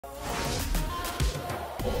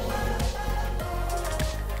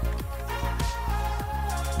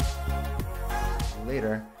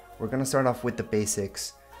later. We're gonna start off with the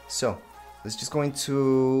basics. So let's just go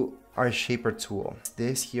into our shaper tool.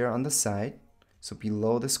 This here on the side. So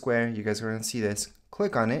below the square, you guys are gonna see this.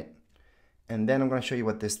 Click on it, and then I'm gonna show you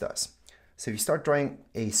what this does. So if you start drawing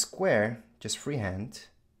a square, just freehand,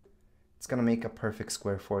 it's gonna make a perfect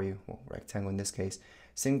square for you. Well, rectangle in this case.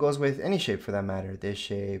 Same goes with any shape for that matter. This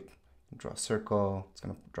shape, draw a circle, it's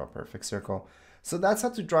gonna draw a perfect circle. So that's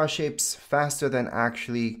how to draw shapes faster than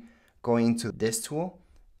actually going into this tool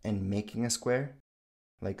and making a square,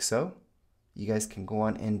 like so. You guys can go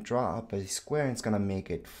on and draw up a square and it's gonna make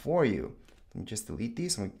it for you. Let me just delete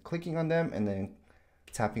these. I'm clicking on them and then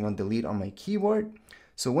tapping on delete on my keyboard.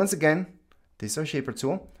 So once again, this is our shaper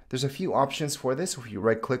tool. There's a few options for this. If you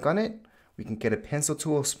right click on it, we can get a pencil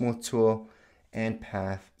tool, smooth tool, and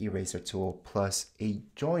path eraser tool, plus a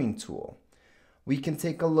join tool. We can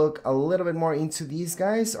take a look a little bit more into these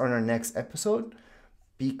guys on our next episode,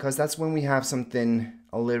 because that's when we have something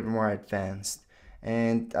a little bit more advanced.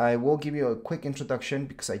 And I will give you a quick introduction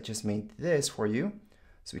because I just made this for you,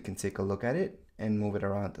 so we can take a look at it and move it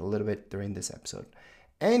around a little bit during this episode.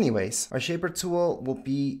 Anyways, our shaper tool will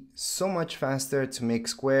be so much faster to make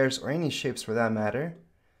squares or any shapes for that matter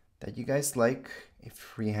that you guys like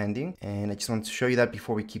if freehanding. And I just want to show you that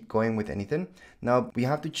before we keep going with anything. Now we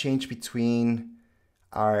have to change between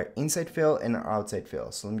our inside fill and our outside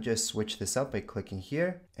fill. So let me just switch this up by clicking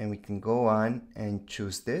here, and we can go on and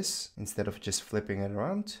choose this instead of just flipping it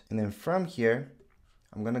around. And then from here,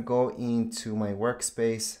 I'm gonna go into my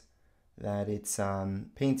workspace that it's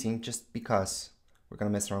painting, just because we're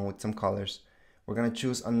gonna mess around with some colors. We're gonna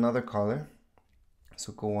choose another color.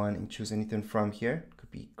 So go on and choose anything from here.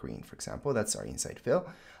 Could be green, for example. That's our inside fill.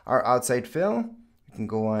 Our outside fill, we can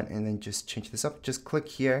go on and then just change this up. Just click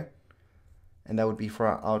here, and that would be for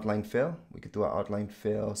our outline fill. We could do our outline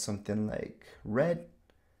fill something like red.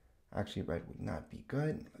 Actually, red would not be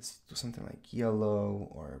good. Let's do something like yellow,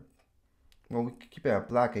 or, well, we could keep it at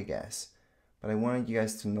black, I guess. But I wanted you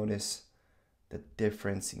guys to notice the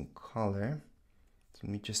difference in color. So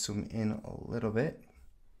let me just zoom in a little bit.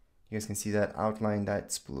 You guys can see that outline,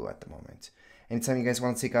 that's blue at the moment. Anytime you guys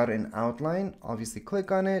want to take out an outline, obviously click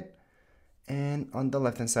on it. And on the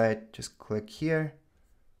left hand side, just click here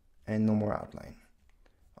and no more outline.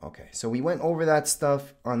 Okay, so we went over that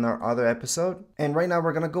stuff on our other episode. And right now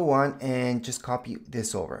we're gonna go on and just copy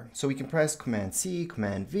this over. So we can press Command C,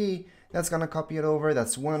 Command V. That's gonna copy it over.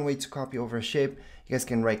 That's one way to copy over a shape. You guys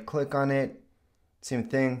can right click on it. Same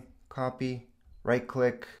thing, copy, right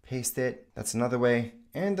click, paste it. That's another way.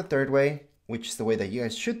 And the third way, which is the way that you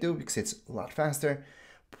guys should do because it's a lot faster,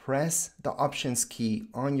 press the Options key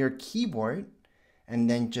on your keyboard and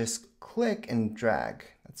then just click and drag.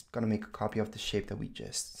 That's gonna make a copy of the shape that we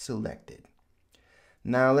just selected.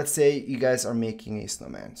 Now let's say you guys are making a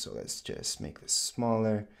snowman. So let's just make this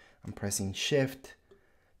smaller. I'm pressing Shift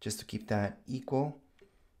just to keep that equal.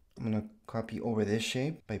 I'm gonna copy over this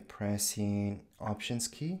shape by pressing Options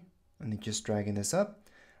key and then just dragging this up.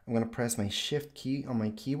 I'm gonna press my Shift key on my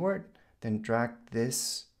keyboard, then drag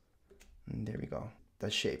this, and there we go.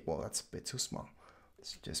 That shape, well, that's a bit too small.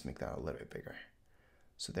 Let's just make that a little bit bigger.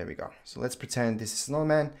 So there we go. So let's pretend this is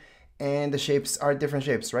snowman, and the shapes are different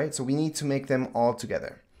shapes, right? So we need to make them all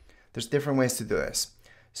together. There's different ways to do this.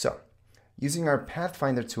 So using our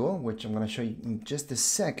Pathfinder tool, which I'm gonna show you in just a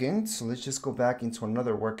second. So let's just go back into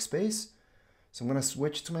another workspace. So I'm gonna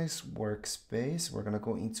switch to my workspace. We're gonna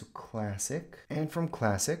go into Classic, and from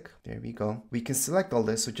Classic, there we go. We can select all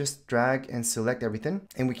this, so just drag and select everything,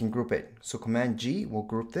 and we can group it. So Command G will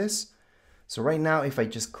group this. So right now, if I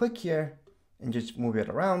just click here and just move it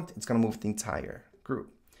around, it's gonna move the entire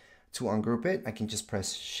group. To ungroup it, I can just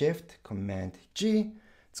press Shift, Command G.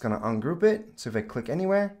 It's gonna ungroup it. So if I click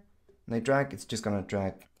anywhere and I drag, it's just gonna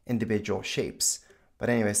drag individual shapes. But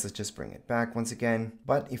anyways, let's just bring it back once again.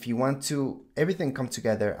 But if you want to everything come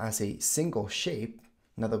together as a single shape,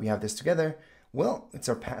 now that we have this together, well, it's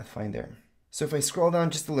our Pathfinder. So if I scroll down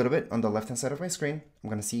just a little bit on the left hand side of my screen, I'm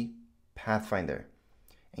gonna see Pathfinder.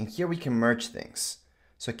 And here we can merge things.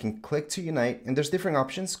 So I can click to unite, and there's different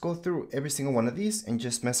options. Go through every single one of these and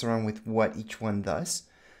just mess around with what each one does.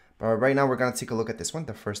 But right now we're gonna take a look at this one,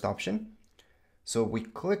 the first option. So we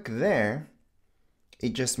click there,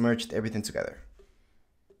 it just merged everything together.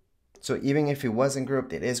 So even if it wasn't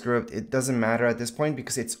grouped, it is grouped. It doesn't matter at this point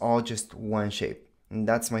because it's all just one shape. And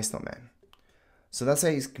that's my snowman. So that's how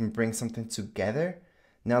you can bring something together.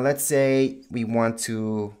 Now let's say we want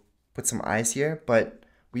to put some eyes here, but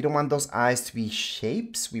we don't want those eyes to be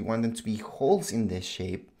shapes. We want them to be holes in this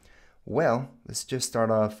shape. Well, let's just start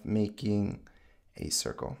off making a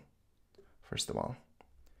circle, first of all.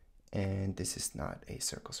 And this is not a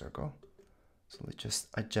circle. So let's just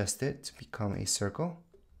adjust it to become a circle.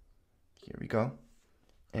 Here we go.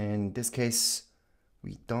 And in this case,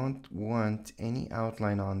 we don't want any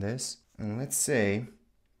outline on this. And let's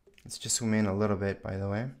just zoom in a little bit, by the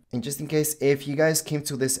way. And just in case, if you guys came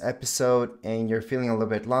to this episode and you're feeling a little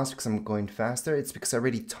bit lost because I'm going faster, it's because I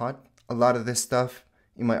already taught a lot of this stuff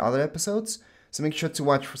in my other episodes. So make sure to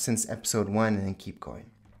watch since episode 1 and then keep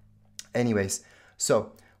going. Anyways,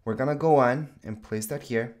 so we're gonna go on and place that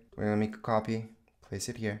here. We're gonna make a copy, place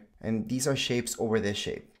it here. And these are shapes over this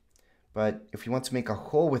shape. But if you want to make a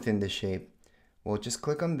hole within this shape, we'll just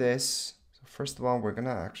click on this. So first of all, we're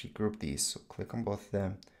gonna actually group these. So click on both of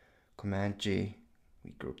them, Command G,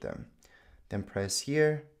 we group them. Then press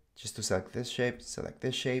here, just to select this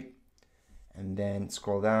shape, and then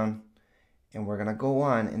scroll down. And we're gonna go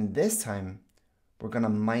on, and this time, we're gonna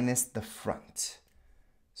minus the front.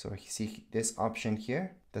 So you see this option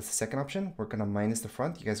here, that's the second option. We're gonna minus the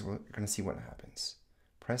front. You guys are gonna see what happens.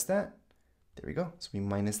 Press that, there we go. So we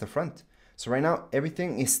minus the front. So right now,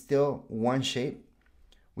 everything is still one shape.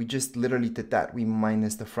 We just literally did that, we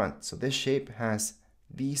minus the front. So this shape has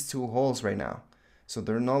these two holes right now. So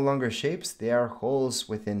they're no longer shapes, they are holes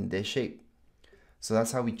within this shape. So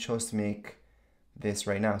that's how we chose to make this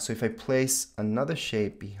right now. So if I place another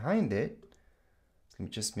shape behind it, let me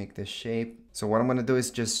just make this shape. So what I'm gonna do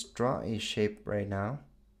is just draw a shape right now.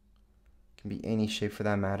 It can be any shape for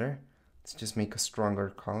that matter. Let's just make a stronger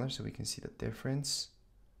color so we can see the difference.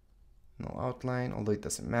 No outline, although it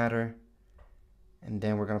doesn't matter. And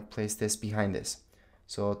then we're gonna place this behind this.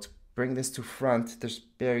 So to bring this to front, there's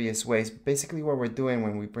various ways. Basically what we're doing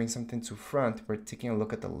when we bring something to front, we're taking a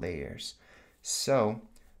look at the layers. So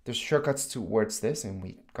there's shortcuts towards this, and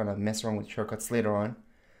we're gonna mess around with shortcuts later on.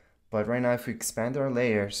 But right now, if we expand our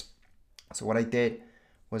layers, so what I did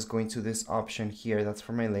was going to this option here, that's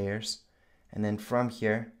for my layers. And then from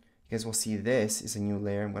here, you guys will see this is a new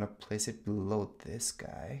layer. I'm gonna place it below this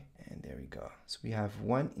guy, and there we go. So we have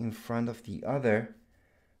one in front of the other.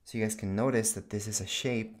 So you guys can notice that this is a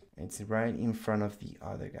shape. It's right in front of the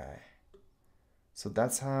other guy. So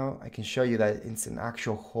that's how I can show you that it's an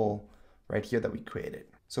actual hole right here that we created.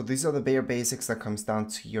 So these are the bare basics that comes down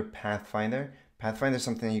to your Pathfinder. Pathfinder is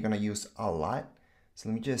something you're gonna use a lot. So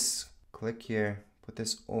let me just click here, put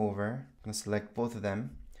this over. I'm gonna select both of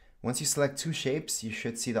them. Once you select two shapes, you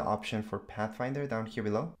should see the option for Pathfinder down here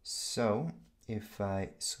below. So if I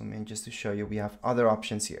zoom in just to show you, we have other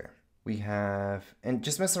options here. We have, and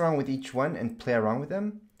just mess around with each one and play around with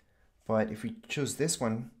them. But if we choose this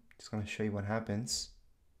one, just gonna show you what happens.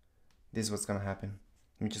 This is what's gonna happen.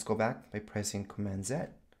 Let me just go back by pressing Command Z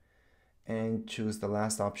and choose the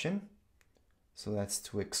last option. So that's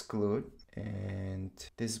to exclude, and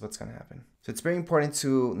this is what's gonna happen. So it's very important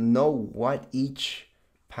to know what each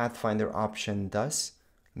Pathfinder option does.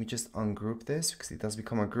 Let me just ungroup this because it does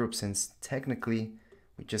become a group, since technically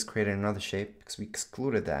we just created another shape because we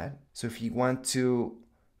excluded that. So if you want to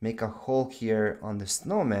make a hole here on the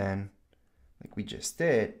snowman, like we just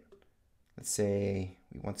did, let's say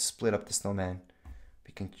we want to split up the snowman,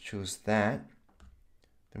 we can choose that.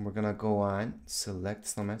 Then we're gonna go on, select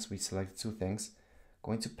snowman, so we selected two things.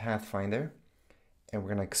 Going to Pathfinder, and we're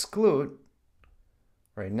gonna exclude.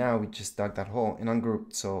 Right now, we just dug that hole and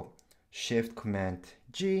ungrouped. So Shift Command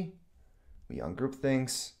G, we ungroup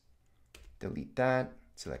things, delete that,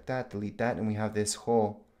 select that, delete that, and we have this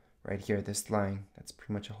hole right here, this line, that's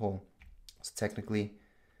pretty much a hole. So technically,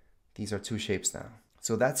 these are two shapes now.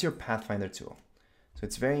 So that's your Pathfinder tool. So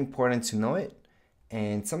it's very important to know it.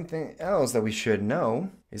 And something else that we should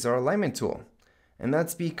know is our alignment tool. And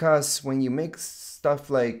that's because when you make stuff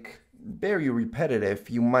like very repetitive,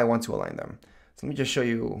 you might want to align them. So let me just show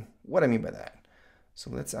you what I mean by that. So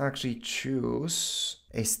let's actually choose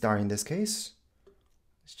a star in this case.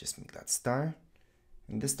 Let's just make that star.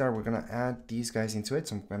 In this star, we're gonna add these guys into it.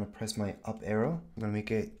 So I'm gonna press my up arrow. I'm gonna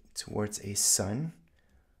make it towards a sun.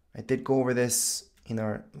 I did go over this in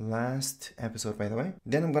our last episode, by the way.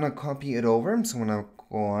 Then I'm gonna copy it over. So I'm gonna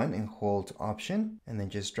go on and hold Option and then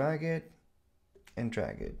just drag it and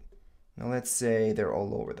drag it. Now let's say they're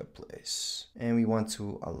all over the place and we want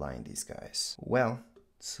to align these guys. Well,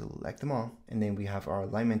 select them all, and then we have our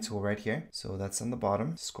alignment tool right here. So that's on the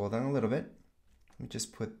bottom. Scroll down a little bit. Let me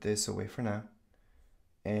just put this away for now.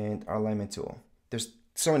 And our alignment tool. There's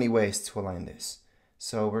so many ways to align this.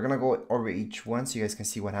 So we're gonna go over each one so you guys can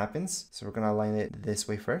see what happens. So we're gonna align it this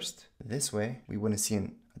way first. This way, we wouldn't see a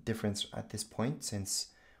difference at this point, since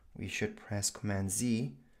we should press Command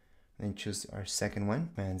Z, and then choose our second one,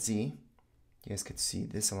 Command Z. You guys could see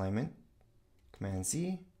this alignment, Command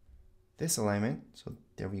Z, this alignment. So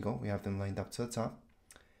there we go, we have them lined up to the top.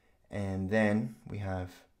 And then we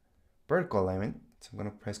have vertical alignment. So I'm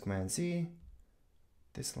gonna press Command Z.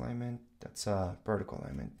 This alignment, that's a vertical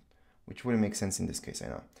alignment, which wouldn't make sense in this case, I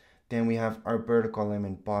know. Then we have our vertical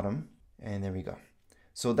alignment bottom, and there we go.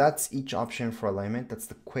 So that's each option for alignment. That's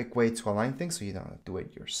the quick way to align things, so you don't have to do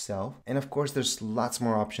it yourself. And of course, there's lots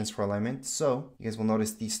more options for alignment. So you guys will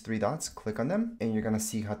notice these 3 dots, click on them, and you're gonna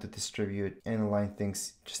see how to distribute and align things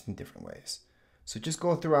just in different ways. So just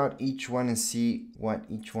go throughout each one and see what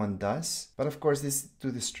each one does. But of course, this is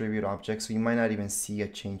to distribute objects, so you might not even see a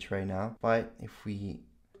change right now. But if we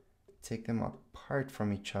take them apart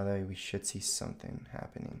from each other, we should see something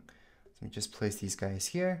happening. Let me just place these guys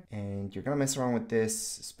here, and you're gonna mess around with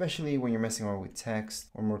this, especially when you're messing around with text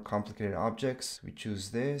or more complicated objects. We choose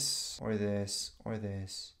this, or this, or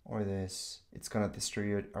this, or this. It's gonna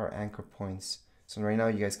distribute our anchor points. So right now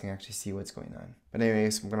you guys can actually see what's going on. But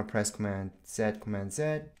anyways, I'm gonna press Command Z,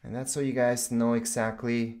 and that's so you guys know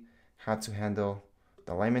exactly how to handle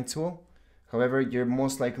the alignment tool. However, you're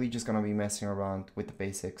most likely just gonna be messing around with the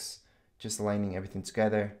basics, just aligning everything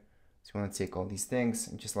together. So you wanna take all these things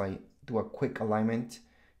and just like do a quick alignment.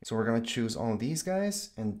 So we're gonna choose all of these guys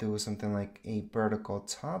and do something like a vertical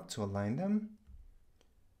top to align them.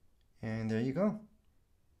 And there you go.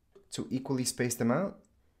 To equally space them out,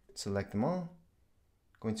 select them all,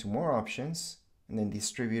 go into more options, and then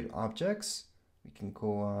distribute objects. We can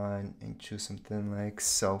go on and choose something like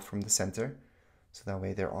self from the center. So that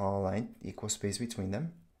way they're all aligned, equal space between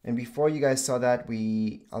them. And before you guys saw that,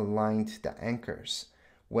 we aligned the anchors.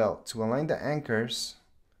 Well, to align the anchors,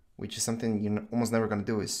 which is something you're almost never going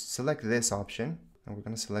to do, is select this option, and we're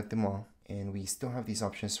going to select them all. And we still have these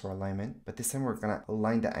options for alignment, but this time we're going to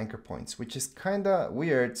align the anchor points, which is kind of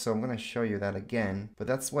weird, so I'm going to show you that again. But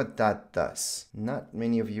that's what that does. Not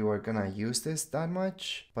many of you are going to use this that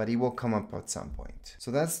much, but it will come up at some point.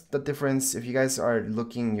 So that's the difference. If you guys are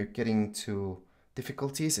looking, you're getting to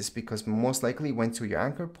difficulties, is because most likely went to your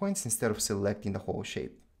anchor points instead of selecting the whole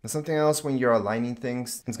shape. Now, something else when you're aligning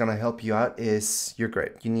things that's gonna help you out is your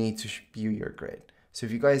grid. You need to view your grid. So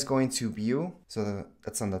if you guys go into view, so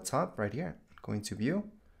that's on the top right here, go into view,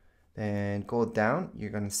 then go down, you're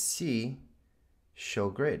gonna see show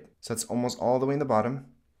grid. So it's almost all the way in the bottom.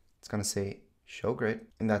 It's gonna say show grid,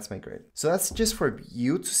 and that's my grid. So that's just for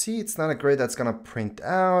you to see. It's not a grid that's gonna print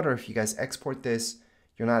out, or if you guys export this,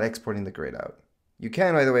 you're not exporting the grid out. You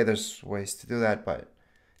can, by the way, there's ways to do that, but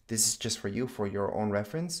this is just for you, for your own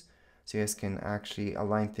reference. So you guys can actually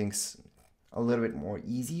align things a little bit more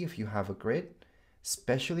easy if you have a grid,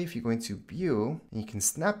 especially if you go into view and you can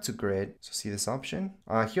snap to grid. So see this option?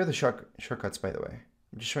 Here are the shortcuts, by the way.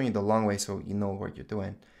 I'm just showing you the long way so you know what you're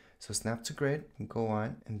doing. So snap to grid and go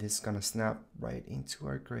on, and this is gonna snap right into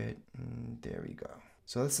our grid. And there we go.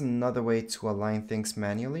 So that's another way to align things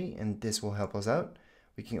manually, and this will help us out.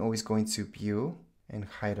 We can always go into view and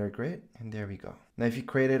hide our grid, and there we go. Now if you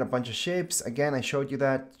created a bunch of shapes, again I showed you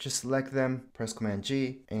that, just select them, press Command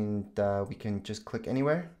G, and we can just click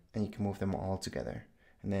anywhere and you can move them all together,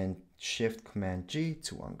 and then Shift Command G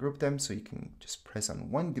to ungroup them, so you can just press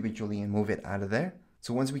on one individually and move it out of there.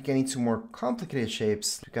 So once we get into more complicated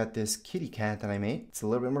shapes, we got this kitty cat that I made. It's a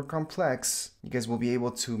little bit more complex. You guys will be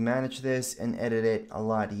able to manage this and edit it a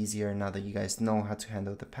lot easier now that you guys know how to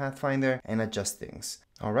handle the Pathfinder and adjust things.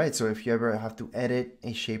 Alright, so if you ever have to edit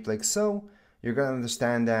a shape like so, you're going to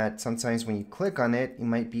understand that sometimes when you click on it, it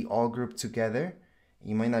might be all grouped together.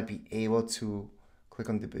 You might not be able to click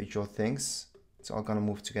on individual things. It's all going to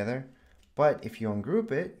move together. But if you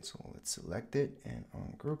ungroup it, so let's select it and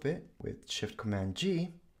ungroup it with Shift Command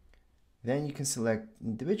G, then you can select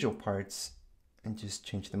individual parts and just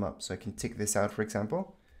change them up. So I can take this out, for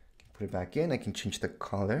example, put it back in. I can change the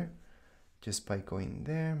color just by going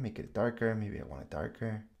there, make it darker. Maybe I want it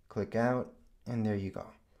darker. Click out, and there you go.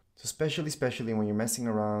 So especially when you're messing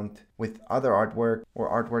around with other artwork or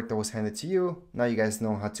artwork that was handed to you, now you guys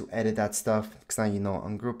know how to edit that stuff, because now you know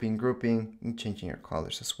ungrouping, grouping, and changing your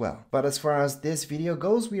colors as well. But as far as this video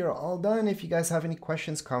goes, we are all done. If you guys have any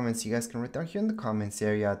questions, comments, you guys can write down here in the comments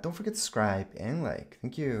area. Don't forget to subscribe and like.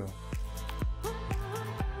 Thank you.